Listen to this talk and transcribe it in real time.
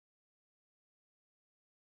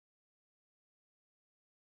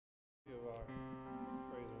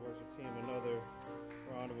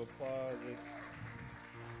closet.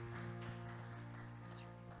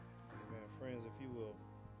 Amen. Friends, if you will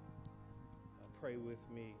pray with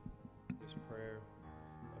me this prayer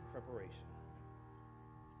of preparation.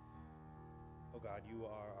 Oh God, you are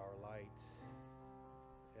our light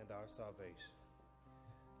and our salvation.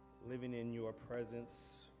 Living in your presence,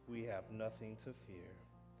 we have nothing to fear.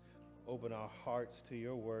 Open our hearts to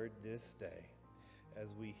your word this day as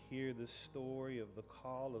we hear the story of the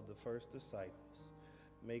call of the first disciples.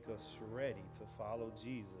 Make us ready to follow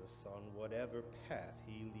Jesus on whatever path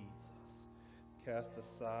he leads us. Cast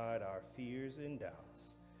aside our fears and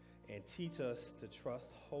doubts and teach us to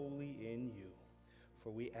trust wholly in you.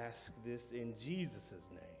 For we ask this in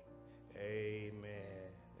Jesus' name.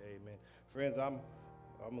 Amen. Amen. Friends,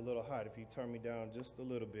 I'm a little hot. If you turn me down just a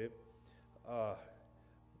little bit.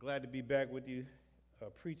 Glad to be back with you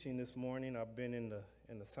preaching this morning. I've been in the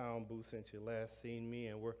sound booth since you last seen me,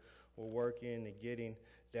 and we're working and getting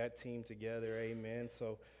that team together. Amen.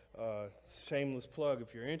 So shameless plug,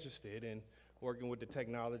 if you're interested in working with the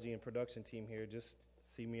technology and production team here, just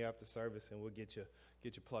see me after service and we'll get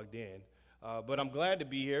you plugged in. But I'm glad to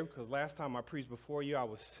be here because last time I preached before you, I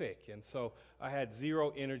was sick. And so I had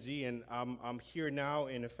zero energy, and I'm here now.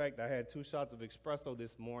 And in fact, I had 2 shots of espresso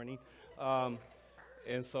this morning.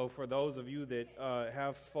 And so for those of you that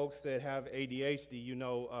have folks that have ADHD, you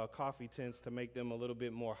know coffee tends to make them a little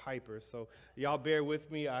bit more hyper. So y'all bear with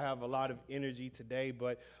me. I have a lot of energy today,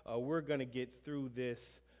 but we're going to get through this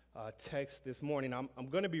text this morning. I'm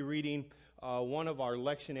going to be reading one of our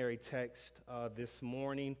lectionary texts this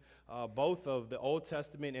morning. Both of the Old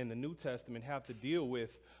Testament and the New Testament have to deal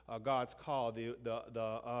with God's call.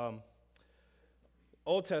 The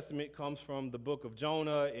Old Testament comes from the book of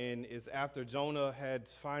Jonah, and is after Jonah had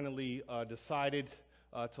finally decided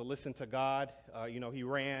to listen to God. He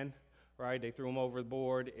ran, right? They threw him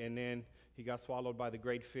overboard, and then he got swallowed by the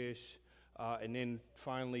great fish, and then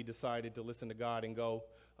finally decided to listen to God and go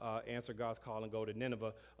answer God's call and go to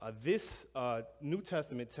Nineveh. This New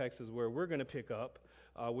Testament text is where we're going to pick up,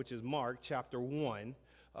 which is Mark chapter 1,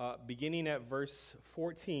 beginning at verse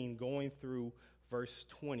 14, going through verse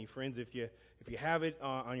 20. Friends, if you have it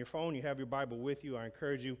on your phone, you have your Bible with you, I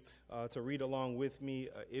encourage you to read along with me.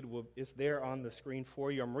 It's there on the screen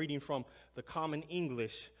for you. I'm reading from the Common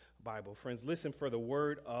English Bible. Friends, listen for the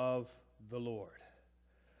word of the Lord.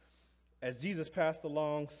 As Jesus passed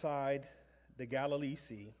alongside the Galilee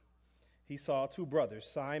Sea, he saw 2 brothers,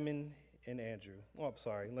 Simon and Andrew. Oh, I'm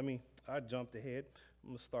sorry. I jumped ahead. I'm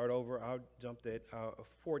going to start over. I jumped at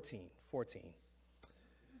 14.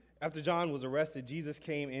 After John was arrested, Jesus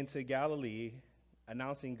came into Galilee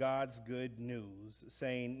announcing God's good news,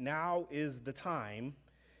 saying, "Now is the time.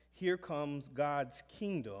 Here comes God's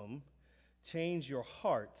kingdom. Change your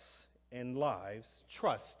hearts and lives.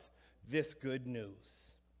 Trust this good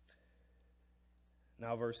news."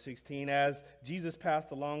 Now, verse 16, as Jesus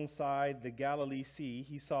passed alongside the Galilee Sea,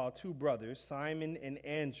 he saw 2 brothers, Simon and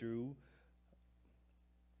Andrew,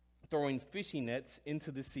 throwing fishing nets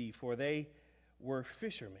into the sea, for they were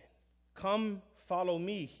fishermen. "Come, follow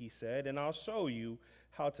me," he said, "and I'll show you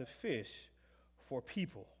how to fish for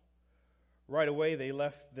people." Right away, they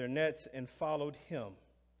left their nets and followed him.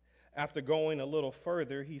 After going a little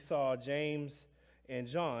further, he saw James and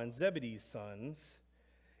John, Zebedee's sons,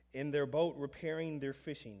 in their boat repairing their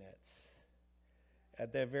fishing nets.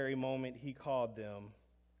 At that very moment, he called them.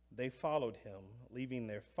 They followed him, leaving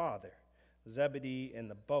their father, Zebedee, in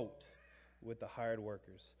the boat with the hired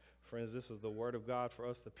workers. Friends, this is the word of God for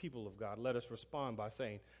us, the people of God. Let us respond by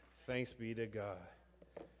saying, thanks be to God.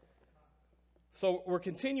 So we're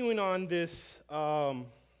continuing on this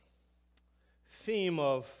theme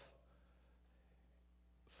of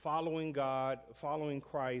following God, following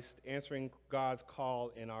Christ, answering God's call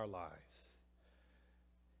in our lives.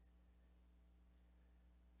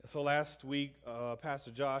 So last week,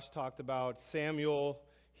 Pastor Josh talked about Samuel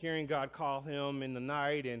hearing God call him in the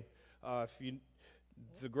night, and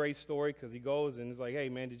it's a great story because he goes and he's like, "Hey,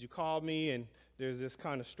 man, did you call me?" And there's this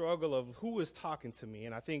kind of struggle of who is talking to me.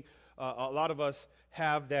 And I think a lot of us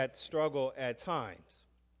have that struggle at times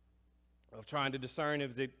of trying to discern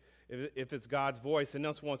if it's God's voice. And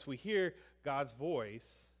thus, once we hear God's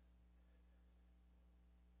voice,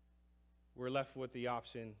 we're left with the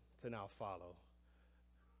option to now follow.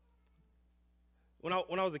 When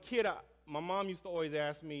I was a kid, my mom used to always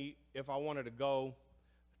ask me if I wanted to go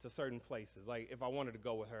to certain places, like if I wanted to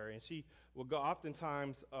go with her. And she would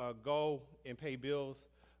oftentimes go and pay bills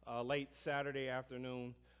late Saturday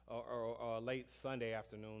afternoon or late Sunday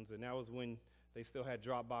afternoons. And that was when they still had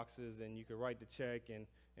drop boxes and you could write the check and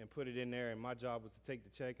put it in there. And my job was to take the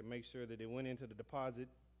check and make sure that it went into the deposit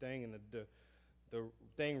thing and the the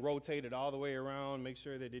thing rotated all the way around, make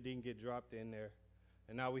sure that it didn't get dropped in there.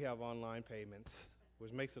 And now we have online payments,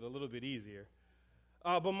 which makes it a little bit easier.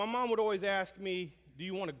 But my mom would always ask me, do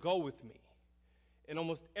you want to go with me? And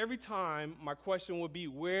almost every time, my question would be,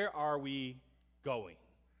 where are we going?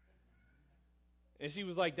 And she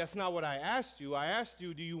was like, that's not what I asked you. I asked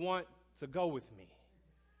you, do you want to go with me?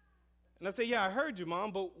 And I said, yeah, I heard you,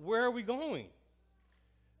 Mom, but where are we going?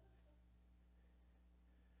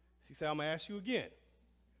 She said, I'm going to ask you again.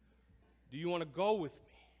 Do you want to go with me?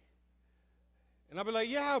 And I'd be like,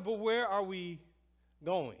 yeah, but where are we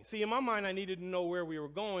going? See, in my mind, I needed to know where we were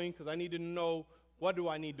going because I needed to know, what do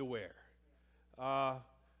I need to wear?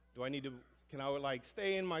 Can I like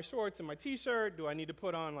stay in my shorts and my t-shirt? Do I need to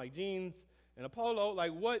put on like jeans and a polo?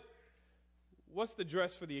 Like what's the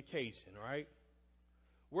dress for the occasion, right?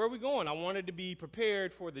 Where are we going? I wanted to be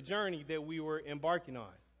prepared for the journey that we were embarking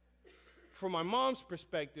on. From my mom's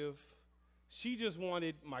perspective, she just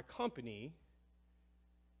wanted my company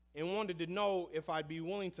and wanted to know if I'd be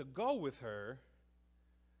willing to go with her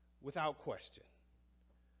without question.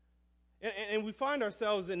 And we find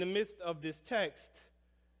ourselves in the midst of this text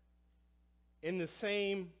in the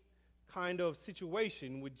same kind of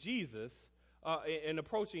situation with Jesus in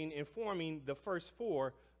approaching and forming the first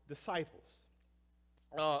 4 disciples.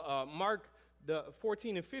 Mark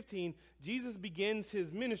 14 and 15, Jesus begins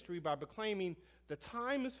his ministry by proclaiming the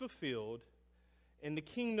time is fulfilled and the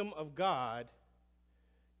kingdom of God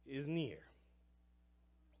is near.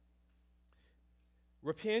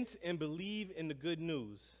 Repent and believe in the good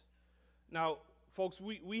news. Now, folks,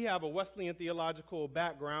 we have a Wesleyan theological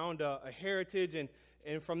background, a heritage,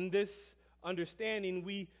 and from this understanding,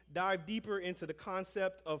 we dive deeper into the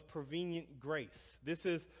concept of prevenient grace. This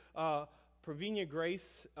is prevenient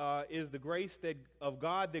grace is the grace of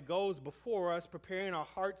God that goes before us, preparing our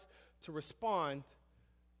hearts to respond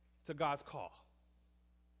to God's call.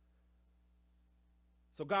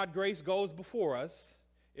 So God's grace goes before us.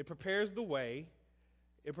 It prepares the way.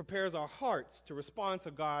 It prepares our hearts to respond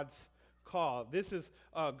to God's call. This is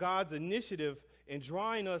God's initiative in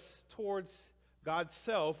drawing us towards God's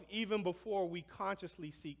self even before we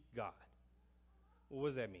consciously seek God. Well, what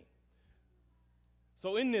does that mean?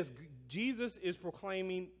 So in this, Jesus is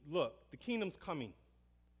proclaiming, look, the kingdom's coming.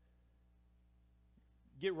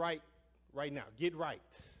 Get right now. Get right.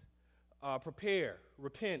 Prepare.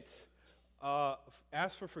 Repent.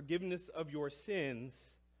 Ask for forgiveness of your sins.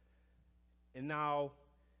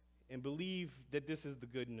 And believe that this is the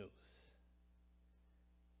good news.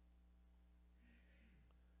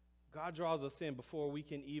 God draws us in before we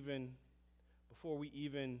even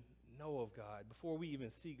know of God, before we even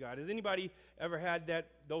see God. Has anybody ever had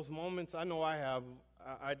those moments? I know I have.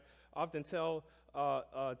 I often tell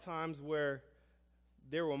times where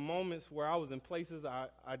there were moments where I was in places I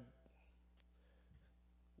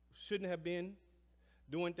shouldn't have been,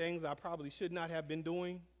 doing things I probably should not have been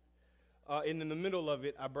doing. And in the middle of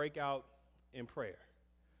it, I break out in prayer.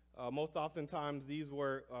 Most oftentimes, these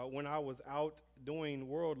were when I was out doing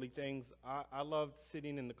worldly things. I loved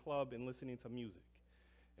sitting in the club and listening to music.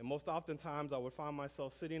 And most oftentimes, I would find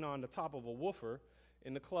myself sitting on the top of a woofer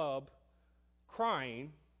in the club,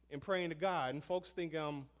 crying and praying to God. And folks think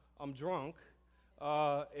I'm drunk,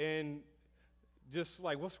 and just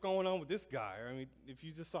like, what's going on with this guy? I mean, if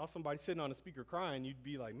you just saw somebody sitting on a speaker crying, you'd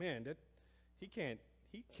be like, man, he can't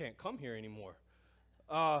come here anymore.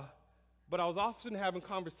 But I was often having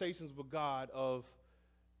conversations with God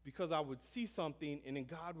because I would see something and then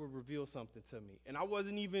God would reveal something to me. And I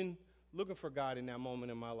wasn't even looking for God in that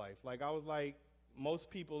moment in my life. Like I was like most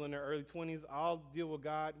people in their early 20s, I'll deal with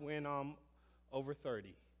God when I'm over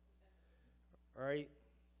 30. All right?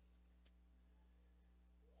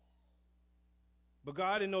 But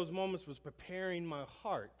God in those moments was preparing my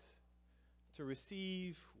heart to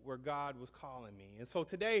receive where God was calling me. And so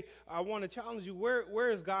today, I want to challenge you, where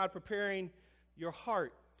is God preparing your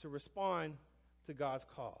heart to respond to God's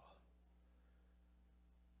call?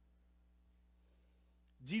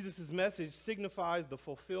 Jesus' message signifies the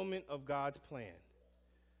fulfillment of God's plan.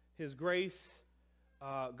 His grace,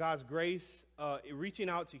 God's grace, reaching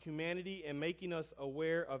out to humanity and making us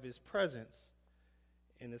aware of his presence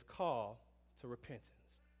and his call to repentance.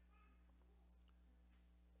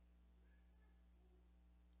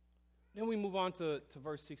 Then we move on to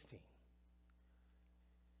verse 16.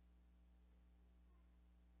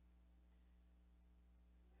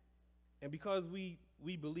 And because we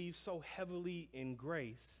believe so heavily in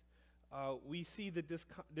grace, we see that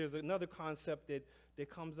there's another concept that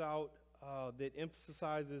comes out that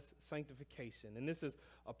emphasizes sanctification. And this is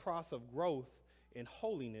a process of growth in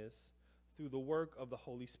holiness through the work of the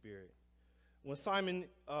Holy Spirit.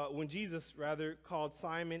 When Jesus rather called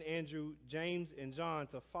Simon, Andrew, James, and John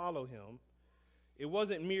to follow him, it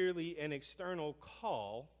wasn't merely an external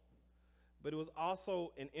call, but it was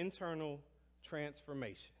also an internal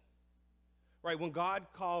transformation. Right? When God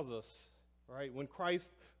calls us, right? When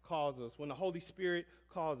Christ calls us, when the Holy Spirit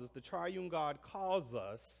calls us, the triune God calls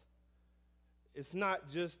us, it's not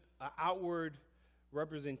just an outward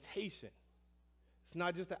representation. It's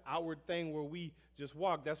not just an outward thing where we just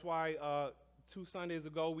walk. That's why 2 Sundays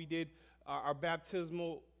ago we did our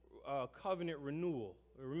baptismal covenant renewal,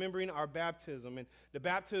 remembering our baptism. And the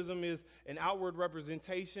baptism is an outward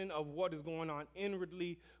representation of what is going on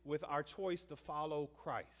inwardly with our choice to follow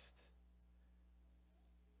Christ.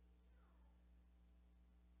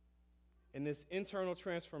 And this internal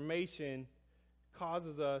transformation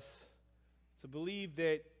causes us to believe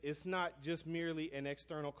that it's not just merely an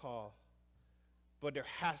external call, but there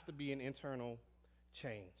has to be an internal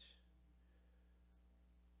change.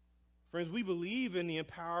 Friends, we believe in the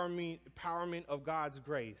empowerment of God's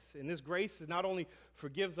grace. And this grace not only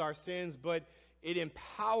forgives our sins, but it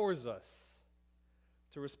empowers us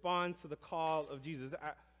to respond to the call of Jesus.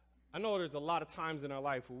 I know there's a lot of times in our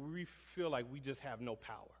life where we feel like we just have no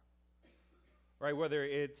power. Right? Whether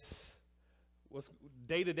it's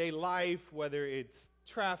day-to-day life, whether it's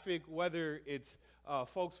traffic, whether it's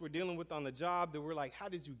folks we're dealing with on the job that we're like, how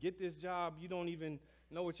did you get this job? You don't even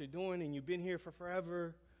know what you're doing and you've been here for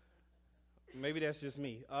forever. Maybe that's just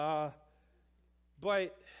me.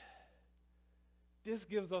 But this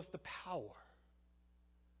gives us the power.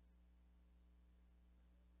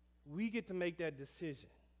 We get to make that decision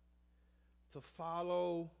to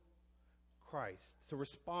follow Christ, to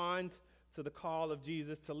respond to the call of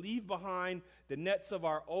Jesus, to leave behind the nets of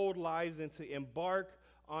our old lives and to embark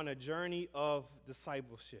on a journey of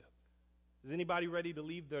discipleship. Is anybody ready to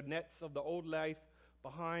leave the nets of the old life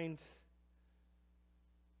behind?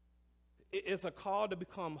 It's a call to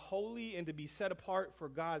become holy and to be set apart for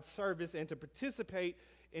God's service and to participate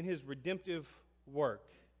in his redemptive work.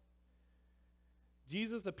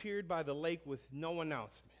 Jesus appeared by the lake with no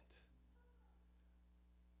announcement.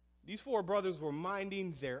 These 4 brothers were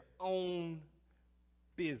minding their own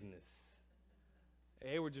business.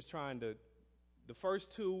 They were just trying to, the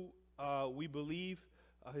first 2, we believe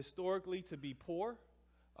historically to be poor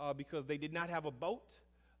because they did not have a boat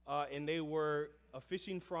and they were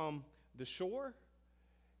fishing from the shore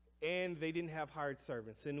and they didn't have hired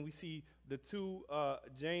servants. And we see the 2,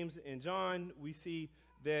 James and John, we see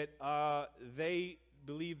that they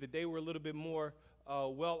believed that they were a little bit more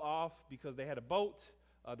well off because they had a boat.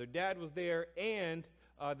 Their dad was there, and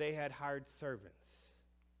they had hired servants.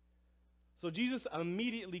 So Jesus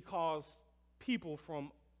immediately calls people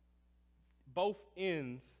from both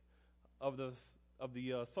ends of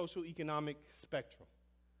the social economic spectrum.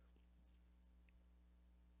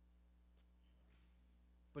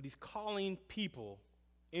 But he's calling people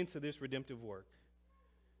into this redemptive work.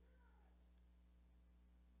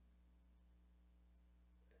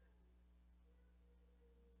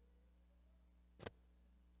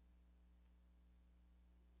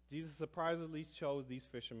 Jesus surprisingly chose these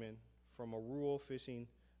fishermen from a rural fishing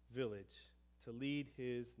village to lead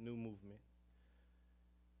his new movement.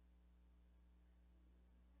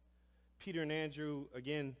 Peter and Andrew,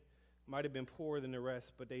 again, might have been poorer than the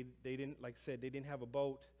rest, but they didn't, like I said, they didn't have a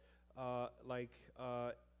boat like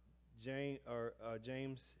James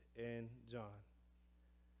and John.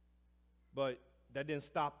 But that didn't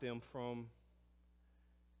stop them from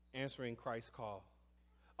answering Christ's call.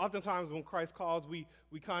 Oftentimes when Christ calls, we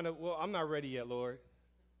kind of, well, I'm not ready yet, Lord.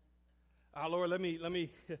 Lord, let me,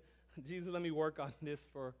 Jesus, let me work on this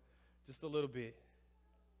for just a little bit.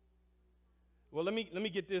 Well, let me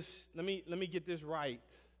get this right,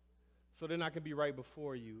 so then I can be right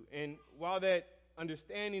before you. And while that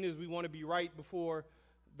understanding is we want to be right before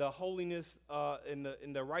the holiness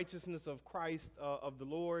and the righteousness of Christ, of the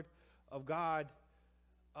Lord, of God,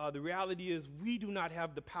 the reality is we do not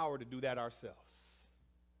have the power to do that ourselves.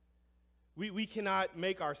 We cannot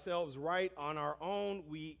make ourselves right on our own.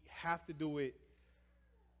 We have to do it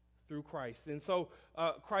through Christ. And so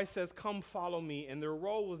Christ says, come follow me. And their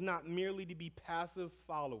role was not merely to be passive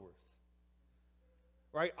followers.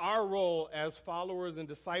 Right? Our role as followers and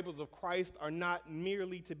disciples of Christ are not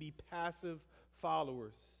merely to be passive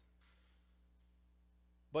followers,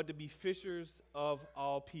 but to be fishers of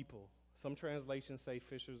all people. Some translations say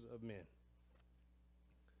fishers of men.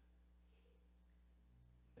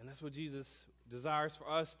 And that's what Jesus desires for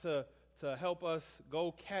us, to help us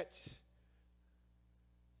go catch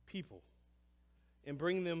people and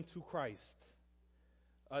bring them to Christ.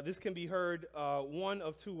 This can be heard one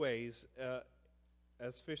of 2 ways.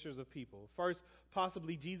 as fishers of people. First,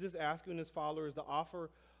 possibly Jesus asking his followers to offer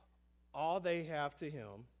all they have to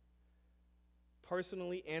him,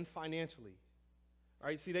 personally and financially. All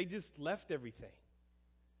right, see, they just left everything.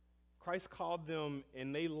 Christ called them,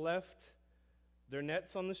 and they left their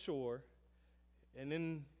nets on the shore, and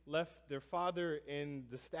then left their father and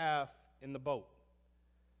the staff in the boat.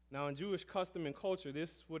 Now, in Jewish custom and culture,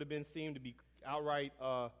 this would have been seen to be outright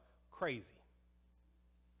crazy.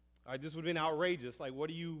 All right, this would have been outrageous. Like, what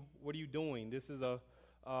are you doing? This is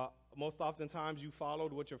most oftentimes you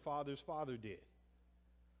followed what your father's father did.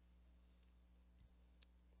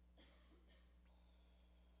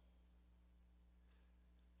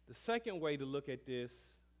 The second way to look at this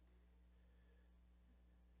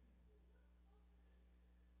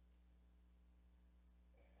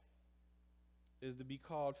is to be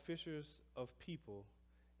called fishers of people,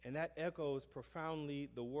 and that echoes profoundly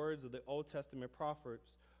the words of the Old Testament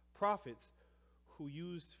prophets who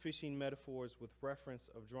used fishing metaphors with reference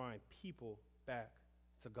of drawing people back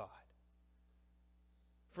to God.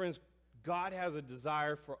 Friends, God has a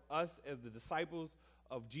desire for us as the disciples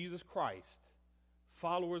of Jesus Christ,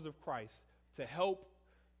 followers of Christ, to help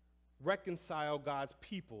reconcile God's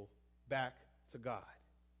people back to God.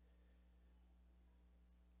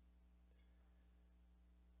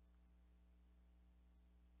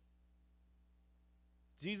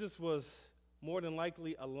 Jesus was more than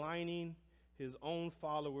likely aligning his own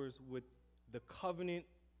followers with the covenant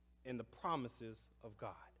and the promises of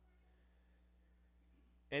God.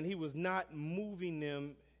 And he was not moving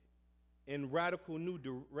them in radical new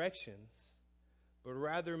directions, but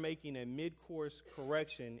rather making a mid-course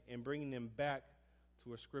correction and bringing them back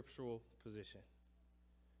to a scriptural position.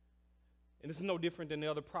 And this is no different than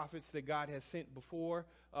the other prophets that God has sent before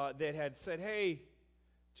that had said, hey,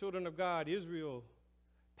 children of God, Israel,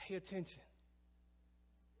 pay attention.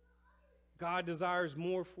 God desires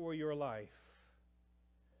more for your life.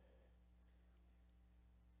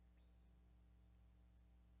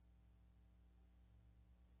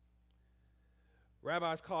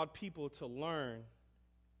 Rabbis called people to learn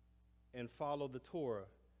and follow the Torah.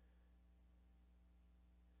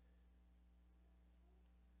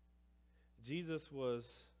 Jesus was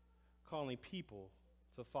calling people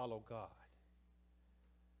to follow God.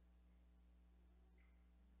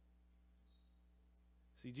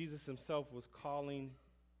 See, Jesus himself was calling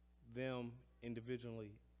them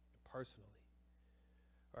individually, personally.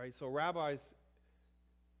 All right, so rabbis,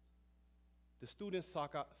 the students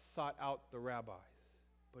sought out the rabbis.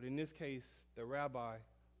 But in this case, the rabbi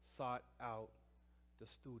sought out the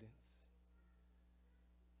students.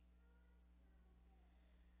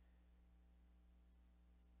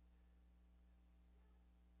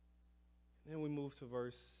 Then we move to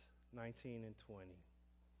verse 19 and 20.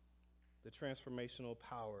 The transformational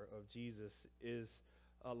power of Jesus is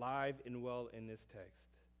alive and well in this text.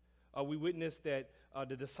 We witness that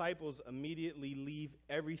the disciples immediately leave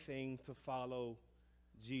everything to follow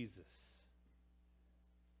Jesus.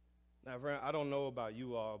 Now, friend, I don't know about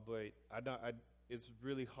you all, but it's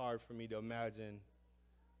really hard for me to imagine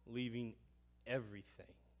leaving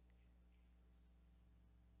everything.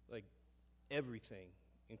 Like everything,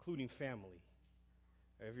 including family.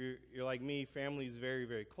 If you're like me, family is very,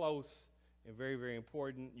 very close and very, very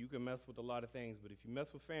important. You can mess with a lot of things, but if you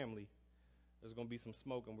mess with family, there's going to be some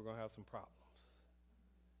smoke and we're going to have some problems.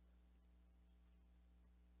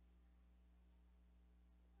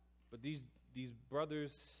 But these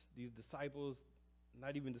brothers, these disciples,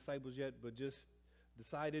 not even disciples yet, but just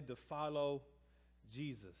decided to follow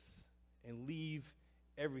Jesus and leave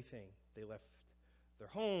everything. They left their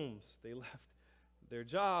homes, they left their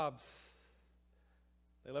jobs,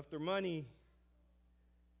 they left their money.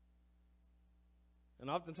 And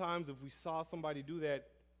oftentimes, if we saw somebody do that,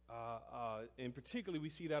 and particularly we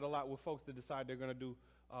see that a lot with folks that decide they're going to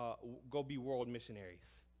go be world missionaries.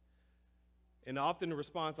 And often the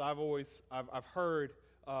response I've heard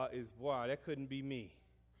is, wow, that couldn't be me.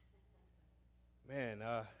 Man,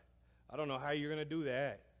 I don't know how you're going to do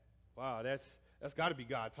that. Wow, that's got to be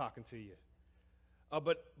God talking to you.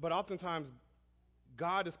 But oftentimes,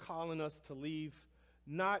 God is calling us to leave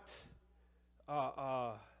not,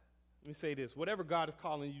 let me say this, whatever God is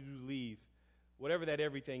calling you to leave, whatever that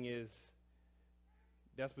everything is,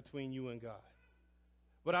 that's between you and God.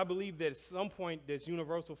 But I believe that at some point that's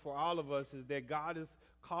universal for all of us is that God is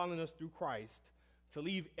calling us through Christ to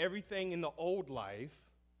leave everything in the old life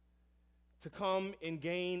to come and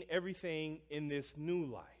gain everything in this new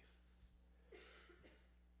life.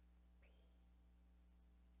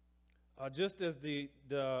 Just as the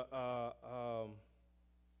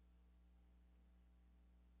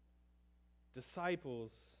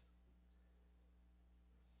disciples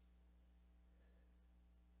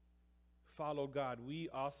followed God, we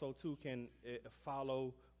also too can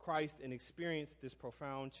follow Christ and experience this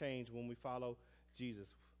profound change when we follow Jesus.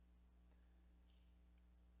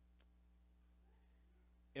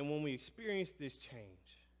 And when we experience this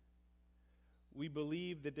change, we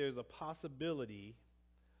believe that there's a possibility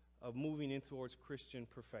of moving in towards Christian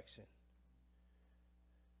perfection.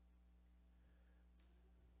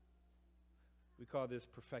 We call this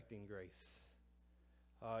perfecting grace.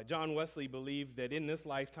 John Wesley believed that in this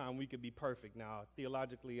lifetime we could be perfect. Now,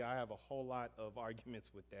 theologically, I have a whole lot of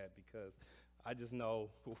arguments with that because I just know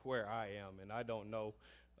where I am, and I don't know,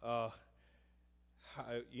 I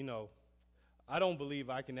don't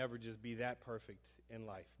believe I can ever just be that perfect in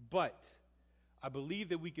life. But I believe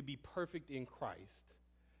that we could be perfect in Christ,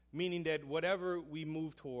 meaning that whatever we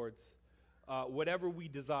move towards, whatever we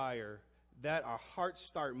desire, that our hearts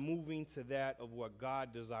start moving to that of what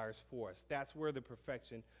God desires for us. That's where the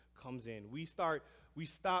perfection comes in. We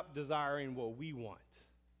stop desiring what we want,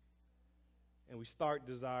 and we start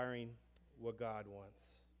desiring what God wants.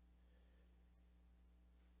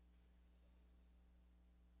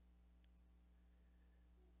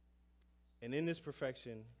 And in this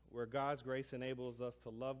perfection, where God's grace enables us to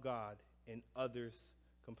love God and others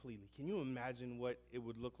completely. Can you imagine what it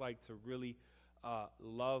would look like to really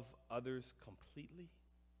love others completely?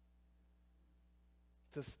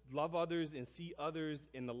 To love others and see others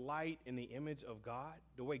in the light and the image of God,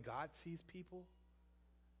 the way God sees people.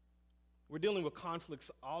 We're dealing with conflicts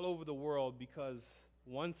all over the world because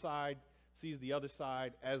one side sees the other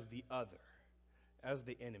side as the other, as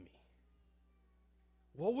the enemy.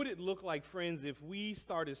 What would it look like, friends, if we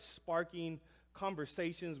started sparking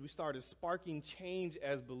conversations, we started sparking change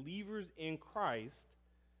as believers in Christ,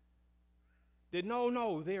 that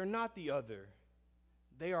no, they are not the other.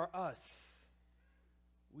 They are us.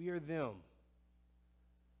 We are them.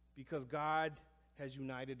 Because God has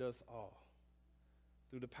united us all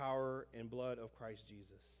through the power and blood of Christ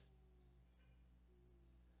Jesus.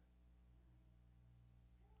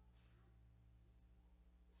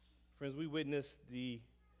 Friends, we witnessed the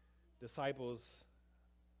disciples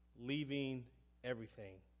leaving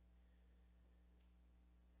everything.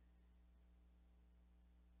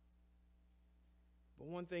 But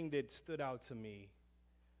one thing that stood out to me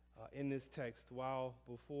in this text, while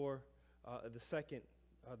before the second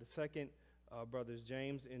brothers,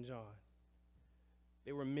 James and John,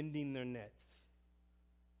 they were mending their nets.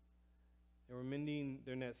 They were mending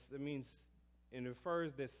their nets. That means it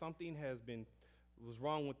refers that something was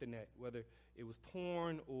wrong with the net, whether it was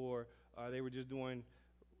torn or they were just doing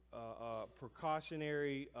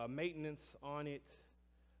precautionary maintenance on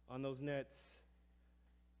those nets.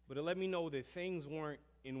 But it let me know that things weren't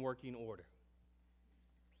in working order.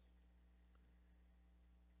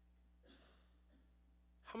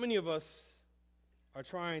 How many of us are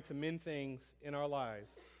trying to mend things in our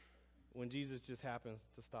lives when Jesus just happens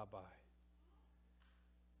to stop by?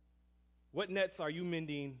 What nets are you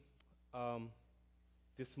mending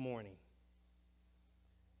this morning?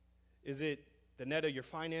 Is it the net of your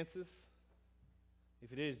finances?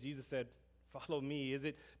 If it is, Jesus said, follow me. Is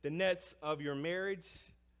it the nets of your marriage?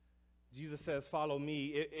 Jesus says, follow me.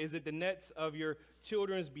 Is it the nets of your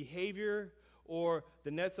children's behavior or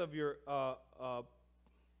the nets of your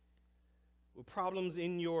problems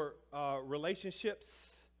in your relationships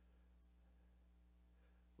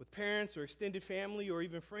with parents or extended family or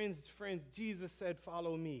even friends? Jesus said,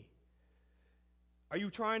 follow me. Are you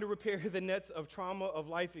trying to repair the nets of trauma of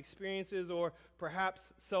life experiences or perhaps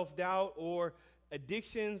self-doubt or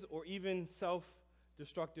addictions or even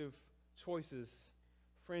self-destructive choices?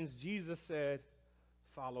 Friends, Jesus said,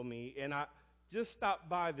 follow me. And I just stopped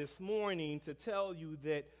by this morning to tell you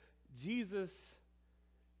that Jesus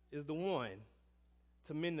is the one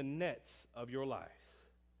to mend the nets of your lives.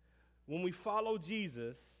 When we follow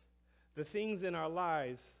Jesus, the things in our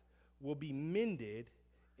lives will be mended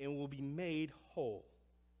and will be made whole.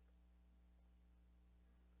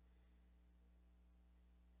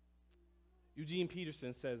 Eugene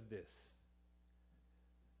Peterson says this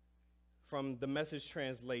from the Message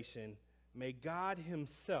translation: may God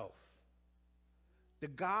himself, the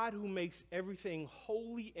God who makes everything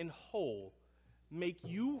holy and whole, make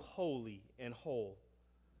you holy and whole,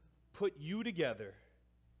 put you together,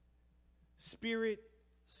 spirit,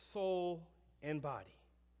 soul, and body,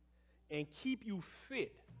 and keep you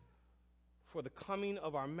fit for the coming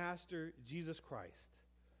of our Master, Jesus Christ.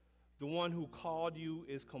 The one who called you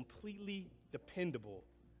is completely dependable.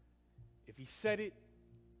 If he said it,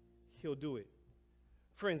 he'll do it.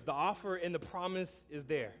 Friends, the offer and the promise is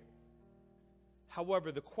there.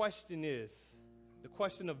 However, the question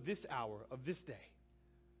of this hour, of this day,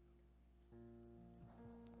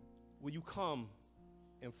 will you come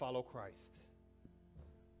and follow Christ?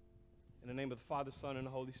 In the name of the Father, Son, and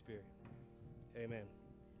the Holy Spirit, amen.